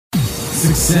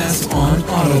Success on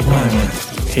Autopilot.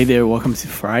 Hey there, welcome to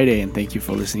Friday, and thank you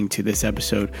for listening to this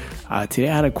episode. Today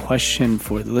I had a question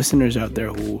for the listeners out there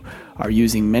who are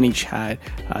using ManyChat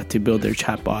to build their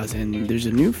chatbots, and there's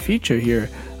a new feature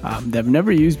here that I've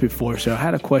never used before, so I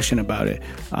had a question about it.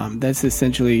 That's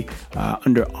essentially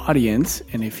under Audience,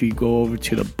 and if you go over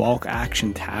to the Bulk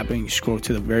Action tab and you scroll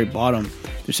to the very bottom,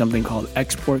 there's something called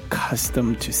Export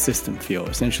Custom to System Field.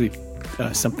 Essentially,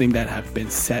 something that have been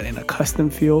set in a custom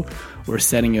field, we're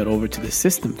setting it over to the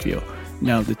system field.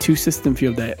 Now, the two system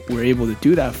field that we're able to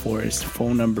do that for is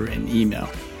phone number and email.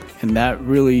 And that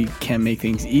really can make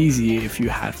things easy if you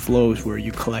had flows where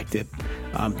you collected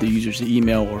the user's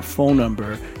email or phone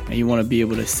number, and you want to be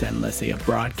able to send, let's say, a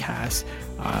broadcast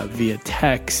via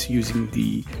text using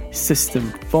the system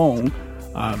phone.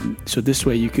 So this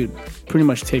way you could pretty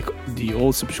much take the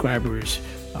old subscribers'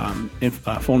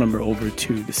 phone number over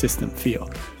to the system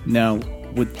field. Now,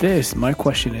 with this, my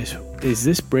question is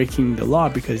this breaking the law?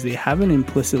 Because they haven't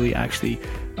implicitly actually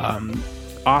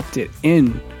opted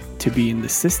in to be in the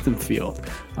system field.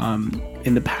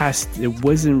 In the past, it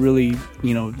wasn't really,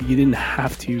 you didn't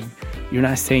have to, you're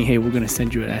not saying, hey, we're going to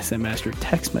send you an SMS or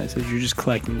text message. You're just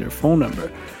collecting their phone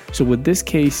number. So with this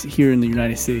case here in the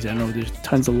United States, I know there's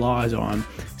tons of laws on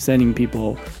sending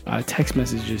people text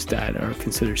messages that are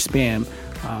considered spam,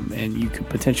 and you could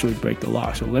potentially break the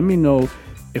law. So let me know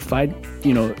if I,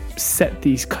 set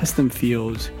these custom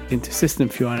fields into system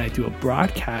field and I do a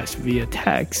broadcast via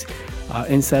text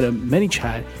instead of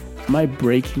ManyChat, am I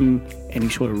breaking any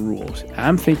sort of rules?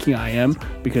 I'm thinking I am,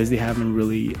 because they haven't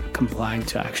really complied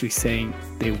to actually saying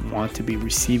they want to be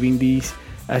receiving these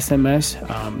SMS.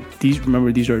 These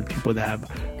are people that have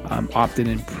opted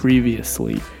in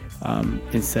previously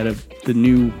instead of the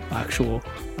new actual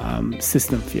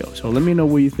system field. So let me know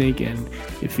what you think, and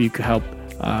if you could help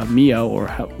me out, or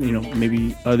help,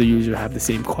 maybe other users have the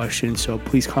same question. So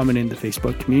please comment in the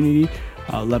Facebook community.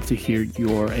 I'd love to hear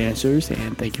your answers,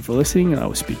 and thank you for listening, and I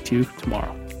will speak to you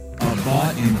tomorrow.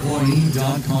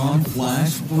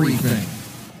 AboutEmployee.com/briefing.